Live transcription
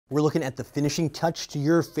We're looking at the finishing touch to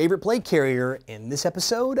your favorite plate carrier in this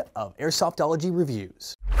episode of Airsoftology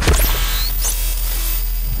Reviews.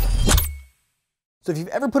 So if you've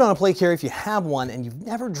ever put on a plate carrier, if you have one and you've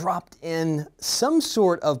never dropped in some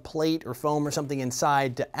sort of plate or foam or something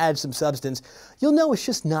inside to add some substance, you'll know it's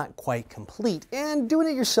just not quite complete. And doing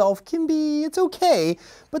it yourself it's okay,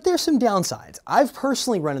 but there's some downsides. I've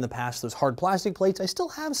personally run in the past those hard plastic plates. I still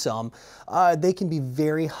have some. They can be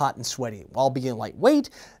very hot and sweaty. While being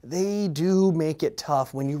lightweight, they do make it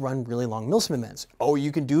tough when you run really long Milsim events. Oh,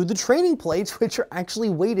 you can do the training plates, which are actually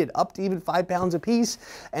weighted up to even 5 pounds a piece,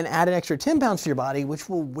 and add an extra 10 pounds to your body, which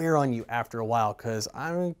will wear on you after a while because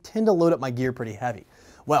I tend to load up my gear pretty heavy.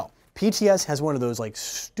 Well, PTS has one of those like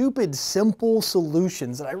stupid simple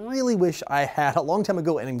solutions that I really wish I had a long time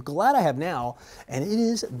ago, and I'm glad I have now, and it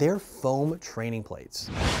is their foam training plates.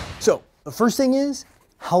 So the first thing is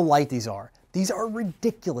how light these are. These are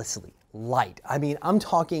ridiculously light. I mean, I'm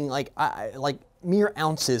talking like mere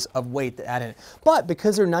ounces of weight to add in. But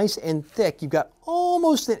because they're nice and thick, you've got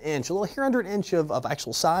almost an inch, a little hair under an inch of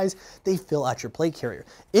actual size, they fill out your plate carrier.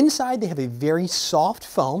 Inside, they have a very soft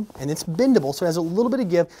foam, and it's bendable, so it has a little bit of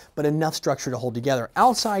give, but enough structure to hold together.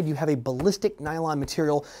 Outside, you have a ballistic nylon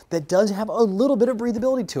material that does have a little bit of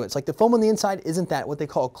breathability to it. It's like the foam on the inside isn't that what they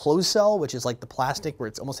call a closed cell, which is like the plastic where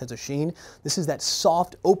it almost has a sheen. This is that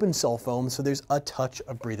soft open cell foam, so there's a touch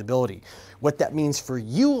of breathability. What that means for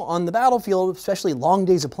you on the battlefield, especially long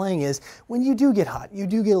days of playing, is when you do get hot, you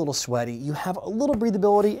do get a little sweaty, you have a little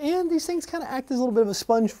breathability, and these things kind of act as a little bit of a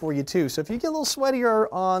sponge for you too. So if you get a little sweatier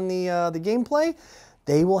on the gameplay,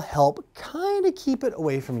 they will help kind of keep it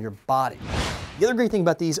away from your body. The other great thing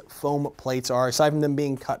about these foam plates are, aside from them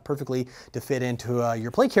being cut perfectly to fit into your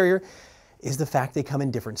plate carrier, is the fact they come in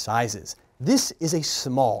different sizes. This is a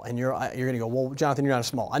small, and you're gonna go, well, Jonathan, you're not a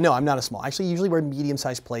small. I know, I'm not a small. I actually usually wear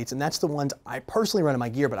medium-sized plates, and that's the ones I personally run in my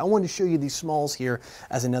gear, but I wanted to show you these smalls here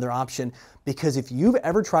as another option, because if you've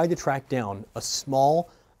ever tried to track down a small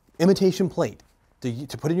imitation plate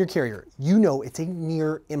to put in your carrier, you know it's a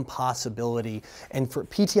near impossibility. And for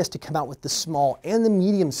PTS to come out with the small and the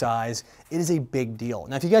medium size, it is a big deal.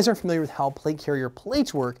 Now, if you guys aren't familiar with how plate carrier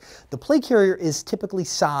plates work, the plate carrier is typically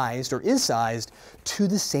sized, or is sized, to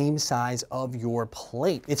the same size of your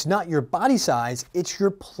plate. It's not your body size, it's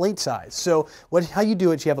your plate size. So how you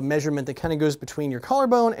do it, you have a measurement that kind of goes between your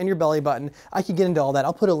collarbone and your belly button. I could get into all that.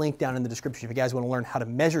 I'll put a link down in the description if you guys want to learn how to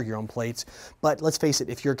measure your own plates. But let's face it,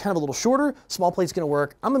 if you're kind of a little shorter, small plate's gonna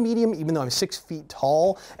work. I'm a medium, even though I'm 6 feet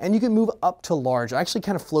tall, and you can move up to large. I actually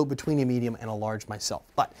kind of float between a medium and a large myself.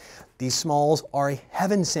 But these smalls are a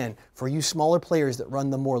heaven sent for you smaller players that run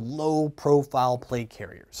the more low profile plate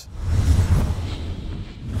carriers.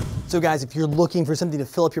 So guys, if you're looking for something to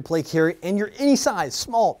fill up your plate carrier and you're any size,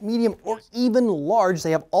 small, medium, or even large,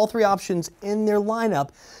 they have all 3 options in their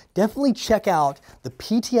lineup. Definitely check out the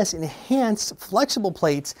PTS Enhanced Flexible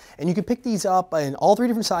Plates, and you can pick these up in all 3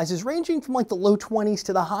 different sizes, ranging from like the low 20s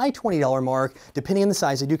to the high $20 mark, depending on the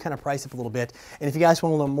size. They do kind of price up a little bit. And if you guys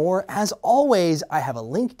want to learn more, as always, I have a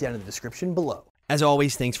link down in the description below. As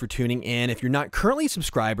always, thanks for tuning in. If you're not currently a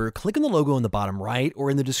subscriber, click on the logo in the bottom right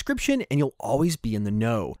or in the description and you'll always be in the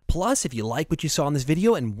know. Plus, if you like what you saw in this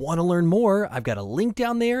video and want to learn more, I've got a link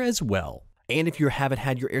down there as well. And if you haven't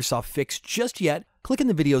had your airsoft fix just yet, click in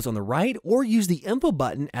the videos on the right or use the info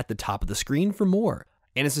button at the top of the screen for more.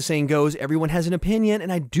 And as the saying goes, everyone has an opinion,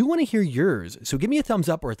 and I do want to hear yours. So give me a thumbs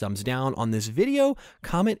up or a thumbs down on this video,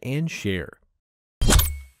 comment, and share.